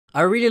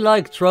I really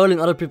like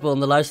trolling other people on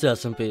the LifeSteal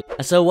SMP.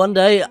 And so one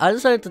day, I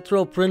decided to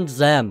troll Prince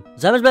Zam.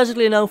 Zam is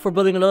basically known for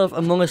building a lot of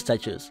Among Us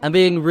statues and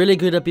being really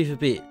good at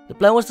PvP. The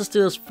plan was to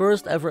steal his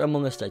first ever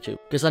Among Us statue,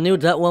 because I knew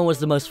that one was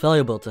the most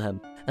valuable to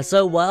him. And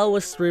so while I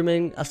was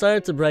streaming, I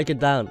started to break it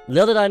down.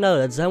 Little did I know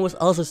that Zam was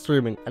also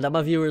streaming and that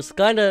my viewers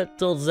kinda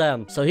told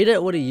Zam. So he did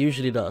what he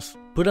usually does.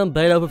 Put on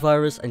beta open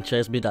virus and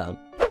chase me down.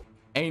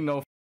 Ain't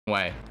no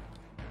way.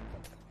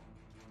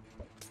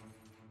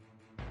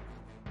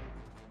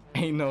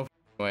 Ain't no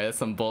way, that's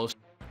some bullshit.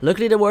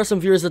 Luckily there were some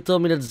viewers that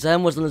told me that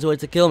Zam was on his way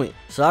to kill me.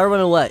 So I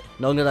ran away,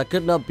 knowing that I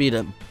could not beat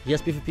him. He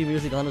has PvP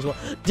music on as well.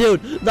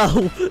 Dude,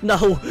 no.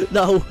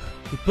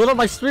 You put on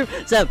my stream.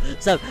 Zam,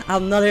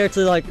 I'm not here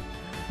to like...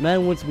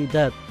 Man wants me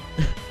dead.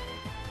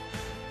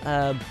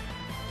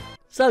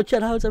 So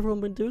chat, how's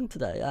everyone been doing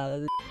today?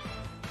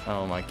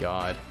 Oh my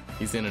god.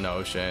 He's in an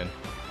ocean.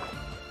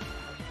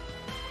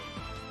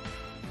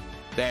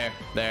 There.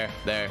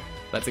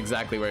 That's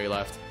exactly where he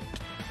left.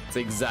 That's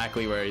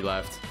exactly where he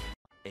left.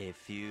 A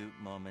few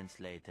moments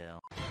later.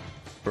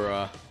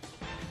 Bruh.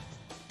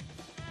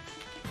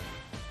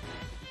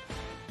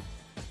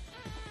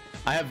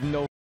 I have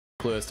no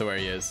clue as to where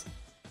he is.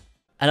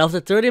 And after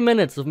 30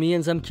 minutes of me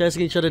and Zam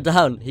chasing each other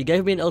down, he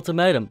gave me an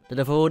ultimatum that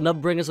if I would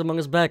not bring us Among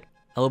Us back,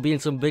 I would be in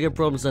some bigger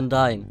problems than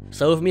dying.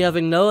 So with me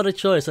having no other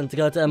choice than to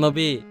go to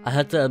MLB, I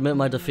had to admit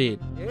my defeat.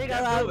 Here we go,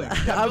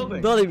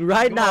 I'm building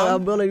right now,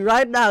 I'm building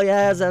right now,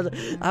 yes.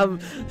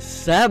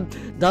 Zam,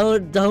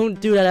 don't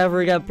do that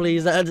ever again,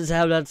 please.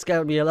 Zam, that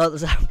scared me a lot.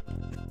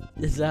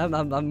 Zam,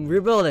 I'm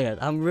rebuilding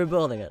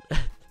it.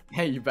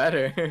 Hey, you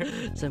better.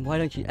 Zam, why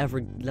don't you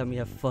ever let me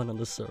have fun on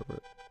the server?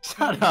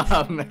 Shut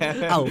up,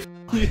 man. Oh.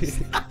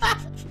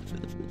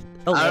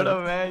 Oh, I don't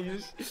know, man. You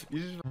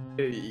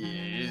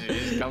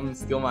just come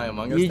steal my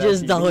Among Us. You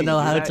just don't know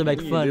how that? to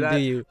make fun, do do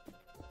you?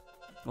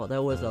 Well,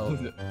 that was all.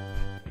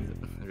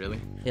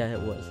 Really? Yeah, it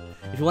was.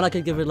 If you want, I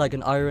could give it like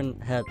an iron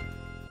head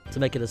to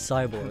make it a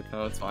cyborg.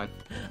 No, it's fine.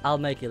 I'll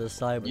make it a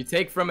cyborg. You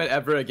take from it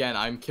ever again,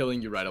 I'm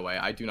killing you right away.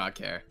 I do not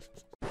care.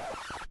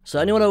 So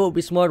anyone that would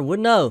be smart would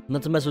know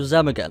not to mess with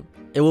Zam again.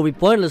 It will be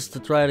pointless to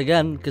try it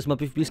again, because my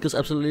PvP skills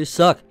absolutely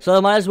suck. So I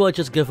might as well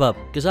just give up,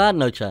 because I had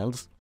no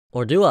chance.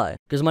 Or do I?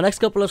 Because my next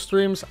couple of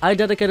streams, I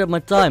dedicated my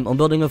time on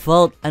building a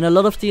vault and a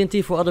lot of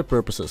TNT for other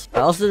purposes. I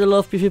also did a lot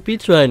of PvP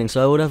training,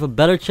 so I would have a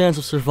better chance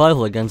of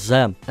survival against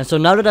Zam. And so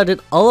now that I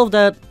did all of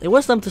that, it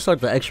was time to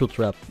start the actual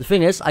trap. The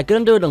thing is, I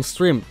couldn't do it on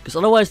stream, because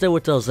otherwise they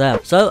would tell Zam.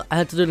 So I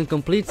had to do it in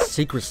complete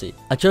secrecy.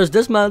 I chose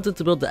this mountain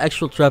to build the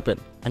actual trap in.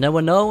 And then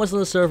when no one was on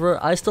the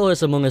server, I stole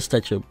his Among Us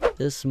statue.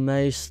 This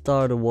may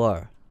start a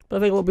war. But I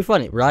think it will be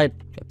funny, right?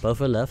 Okay,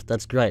 both are left,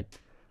 that's great.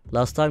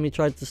 Last time he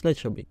tried to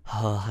snitch on me.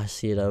 Oh, I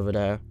see it over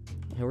there.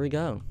 Here we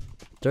go.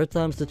 Third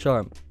time's the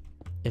charm.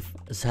 If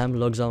Zam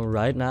logs on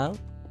right now,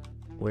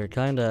 we're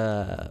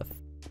kinda...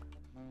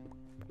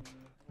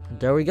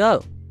 There we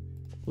go.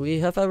 We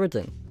have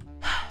everything.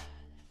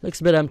 Looks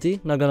a bit empty,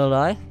 not gonna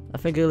lie. I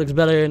think it looks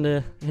better in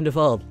the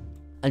vault.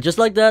 And just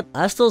like that,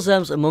 I stole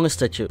Zam's Among Us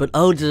statue. But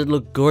oh, did it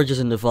look gorgeous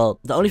in the vault.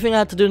 The only thing I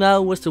had to do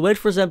now was to wait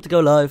for Zam to go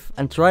live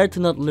and try to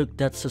not look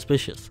that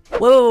suspicious.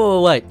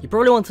 Wait. You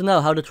probably want to know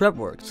how the trap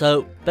works.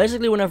 So,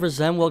 basically whenever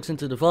Zam walks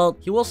into the vault,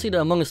 you will see the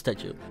Among Us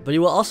statue. But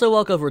you will also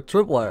walk over a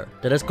tripwire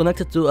that is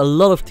connected to a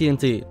lot of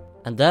TNT.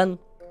 And then,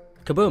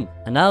 kaboom.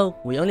 And now,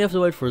 we only have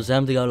to wait for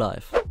Zam to go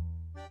live.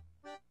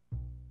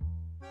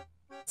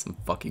 Some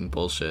fucking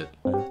bullshit.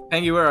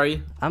 Pangi, where are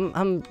you?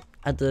 I'm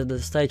at the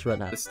stage right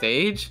now. The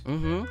stage?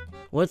 Mm-hmm.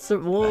 What's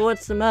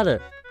the matter?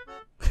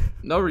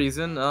 No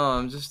reason. Oh,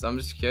 I'm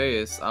just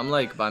curious. I'm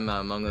like by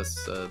my Among Us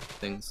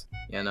things.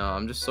 You know,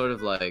 I'm just sort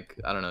of like,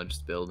 I don't know,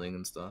 just building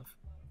and stuff.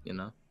 You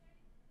know.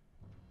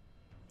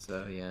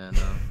 So yeah,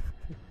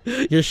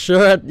 no. You're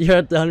sure you're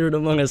at the 100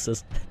 Among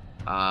Us's?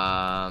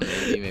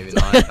 Maybe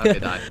not. Okay,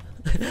 die.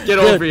 Get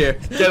over here.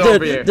 Get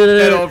over here.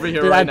 Get over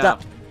here right now.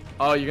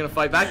 Oh, you're gonna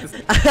fight back this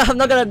I'm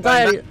not gonna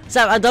die.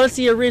 Sam, I don't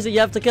see a reason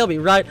you have to kill me,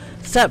 right?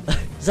 Sam.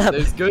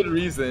 There's good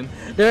reason.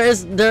 There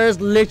is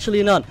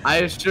literally none. I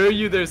assure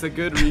you there's a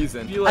good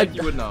reason. I feel like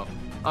you would know.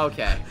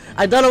 Okay.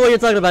 I don't know what you're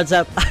talking about,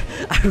 Sam.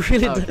 I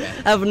really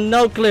have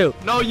no clue.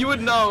 No, you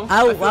would know.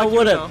 I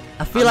wouldn't.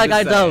 I feel like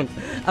I don't.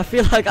 I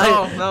feel like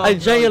I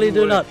genuinely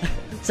do not.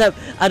 Sam,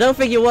 I don't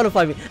think you want to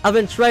fight me. I've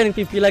been training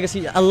PvP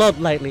Legacy a lot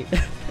lately.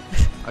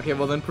 Okay,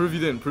 well then prove you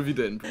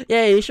didn't.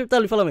 Yeah, you should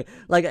totally follow me.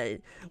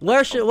 Like,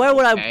 where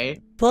would I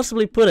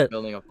possibly put it?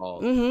 Building a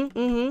vault.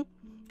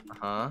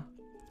 Uh-huh.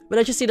 But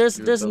as you see,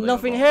 there's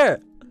nothing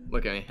here.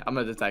 Look at me. I'm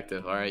a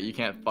detective, alright? You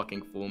can't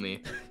fucking fool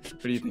me. Who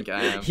do you think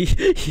I am?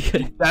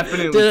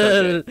 Definitely took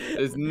it.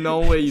 There's no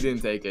way you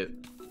didn't take it.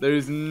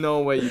 There's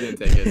no way you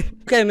didn't take it.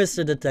 Okay,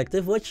 Mr.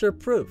 Detective, what's your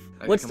proof?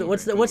 Okay,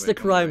 what's the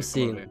crime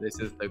scene? This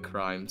is the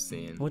crime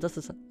scene. What does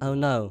this? Oh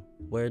no,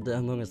 where'd the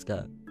Among Us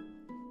go?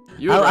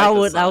 I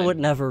would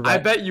never write. I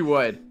bet you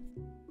would.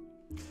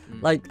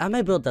 Like, I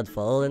may build that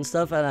vault and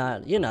stuff,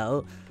 and you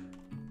know,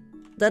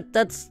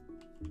 that's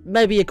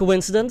maybe a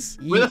coincidence.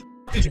 Where the f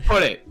did you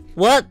put it?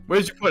 What?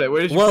 Where'd you put it?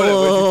 Where'd you put it?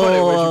 Where'd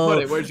you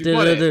put it? Where'd you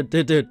put it?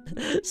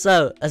 Dude.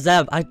 So,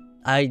 Zam,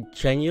 I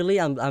genuinely,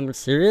 I'm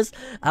serious.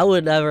 I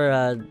would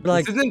never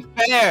like. This isn't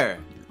fair.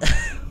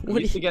 What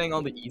I'm used do to you- getting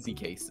all the easy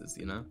cases,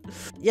 you know?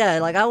 Yeah,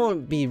 like I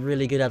won't be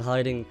really good at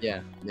hiding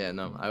Yeah,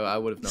 no, I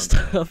would have known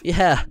that. stuff.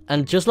 Yeah,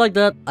 and just like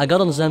that, I got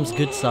on Zam's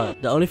good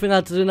side. The only thing I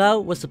had to do now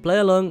was to play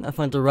along and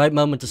find the right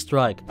moment to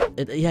strike.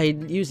 Yeah, he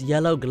used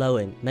yellow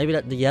glowing. Maybe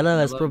that the yellow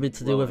has Yellow probably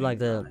to do with like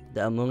glowing.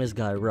 the Among Us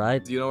guy,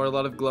 right? Do you know where a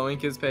lot of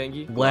glowing is,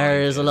 Pangi?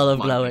 Where is a lot of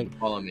Come on, glowing? Pangi,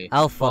 follow me.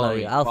 I'll follow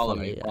you. I'll follow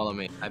follow me. you. Follow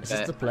me. Is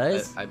this the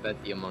place? I bet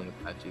the Among Us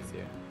patches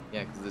here.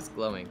 Yeah, because it's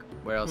glowing.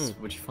 Where else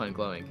would you find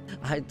glowing?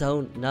 I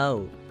don't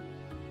know.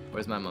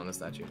 Where's my Among Us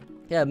statue?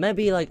 Yeah,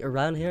 maybe like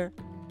around here.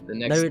 The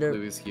next Maybe there-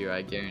 clue is here.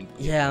 I guarantee.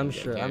 Yeah, I'm I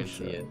sure. I'm guarantee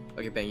sure. it.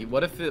 Okay, Pangi.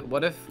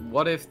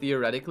 What if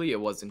theoretically it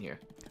wasn't here?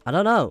 I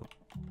don't know.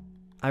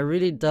 I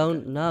really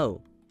don't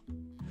know.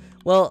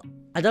 Well,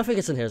 I don't think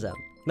it's in here, Zam.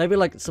 Maybe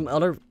like some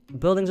other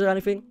buildings or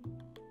anything.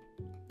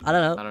 I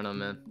don't know. I don't know,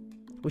 man.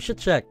 We should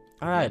check.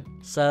 Alright,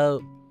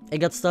 so it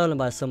got stolen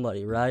by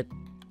somebody, right?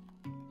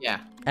 Yeah.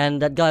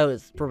 And that guy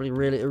was probably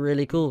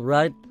really cool,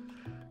 right?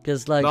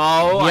 Because like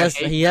No,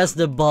 he has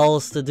the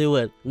balls to do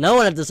it. No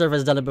one at the server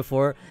has done it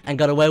before and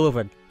got away with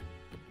it.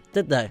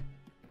 Did they?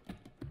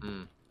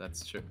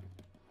 That's true.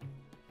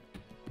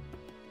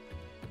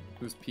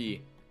 Who's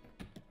P?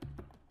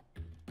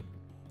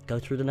 Go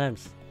through the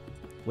names.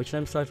 Which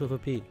name starts with a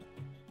P?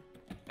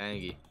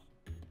 Pangi.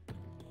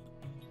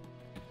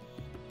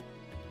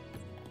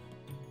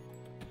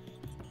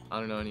 I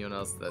don't know anyone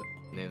else that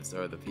names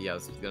start with a P. I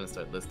was gonna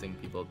start listing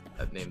people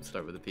that names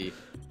start with a P.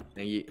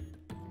 Pangi,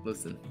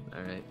 listen,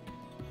 alright.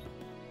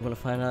 You wanna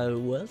find out who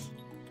it was?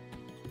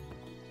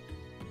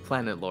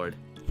 Planet Lord.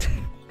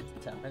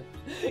 Damn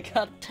it.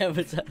 God damn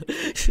it,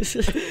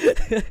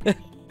 Sam.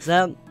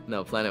 Sam.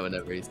 No, Planet would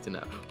never used to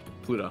know.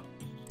 Pluto.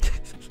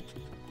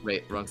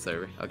 Wait, wrong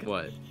server. Okay,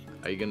 what?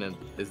 Are you gonna...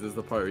 Is this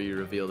the part where you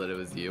reveal that it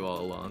was you all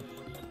along?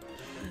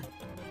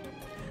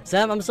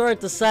 Sam, I'm sorry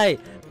to say,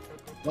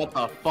 What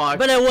the fuck?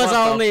 but it was What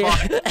on the me.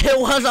 fuck? It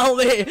was on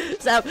me.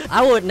 Sam,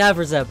 I would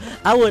never, Sam.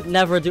 I would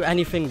never do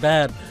anything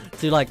bad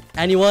to like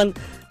anyone.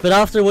 But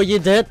after what you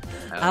did,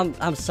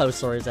 I'm so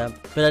sorry, Sam.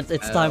 But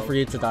it's time for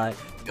you to die.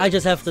 I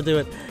just have to do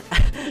it.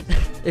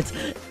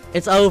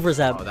 It's over,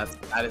 Sam. Oh,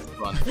 that is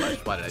fun.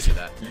 Why did I do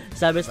that?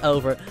 Sam, it's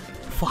over.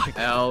 Fuck.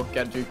 L,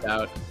 get juked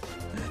out.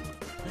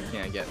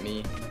 Can't get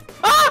me.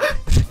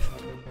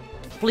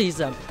 Please,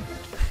 Sam.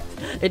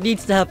 It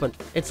needs to happen.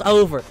 It's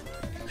over.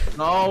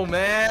 No,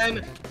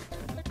 man.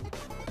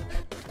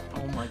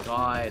 Oh my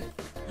god.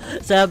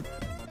 Sam,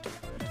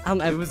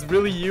 It was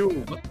really you.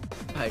 What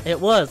the heck? it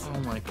was. Oh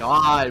my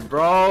god,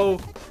 bro.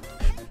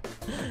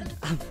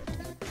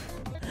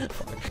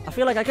 I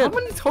feel like I How could.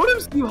 many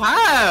totems do you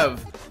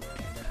have?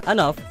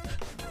 Enough.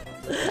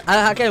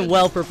 I came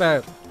well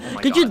prepared. Oh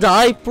my Could god. you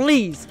die,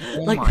 please?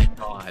 Oh Like, my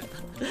god.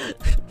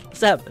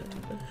 Sam,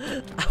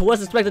 I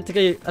was expected to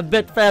get you a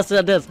bit faster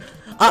than this.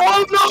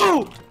 Oh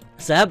no!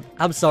 Sam,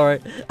 I'm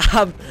sorry.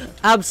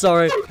 I'm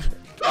sorry.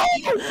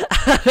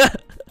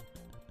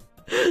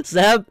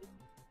 Sam.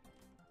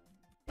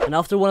 And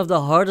after one of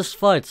the hardest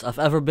fights I've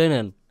ever been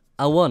in,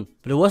 I won.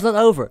 But it was not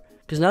over,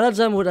 because now that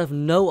Sam would have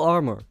no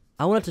armor,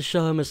 I wanted to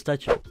show him his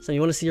statue. Sam,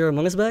 you want to see your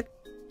Among Us bag?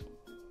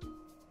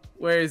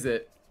 Where is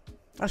it?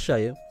 I'll show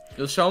you.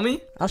 You'll show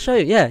me? I'll show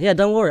you. Yeah,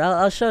 don't worry.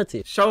 I'll show it to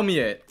you. Show me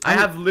it. I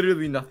have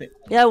literally nothing.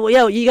 Yeah,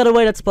 well, you gotta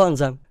wait at spawn,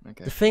 Sam.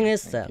 Okay. The thing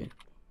is, thank Sam,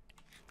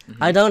 you.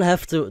 I don't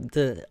have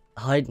to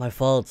hide my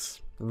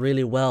faults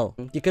really well.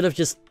 You could have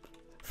just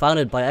found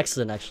it by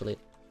accident, actually.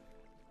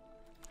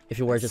 If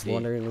you were just see.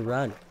 wandering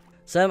around.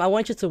 Sam, I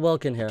want you to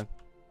walk in here.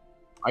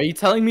 Are you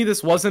telling me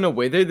this wasn't a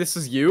wither? This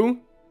is you?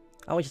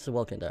 I want you to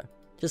walk in there.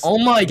 Just Oh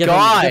my give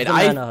god! the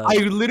man a hug. I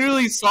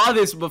literally saw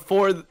this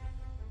before.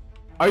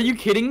 Are you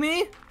kidding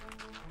me?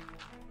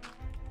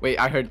 Wait,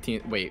 I heard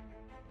wait.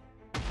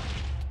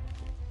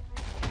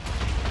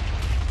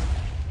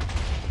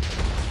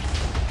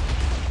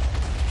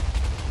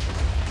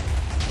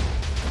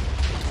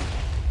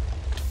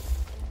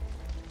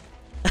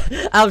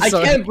 I'm I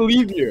sorry. can't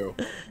believe you.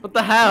 What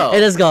the hell?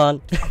 It is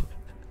gone.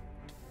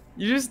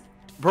 You just,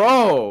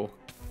 bro.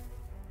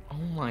 Oh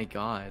my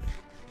god.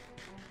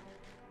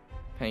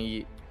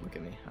 Pangi, look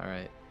at me. All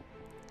right.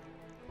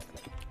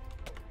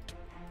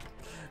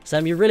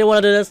 Sam, you really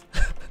want to do this?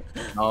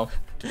 No.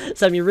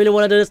 Sam, you really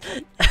want to do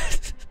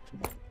this?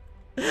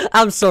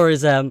 I'm sorry,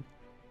 Sam.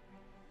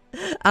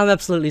 I'm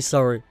absolutely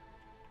sorry.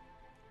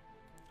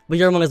 But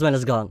your Among Us man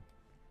is gone.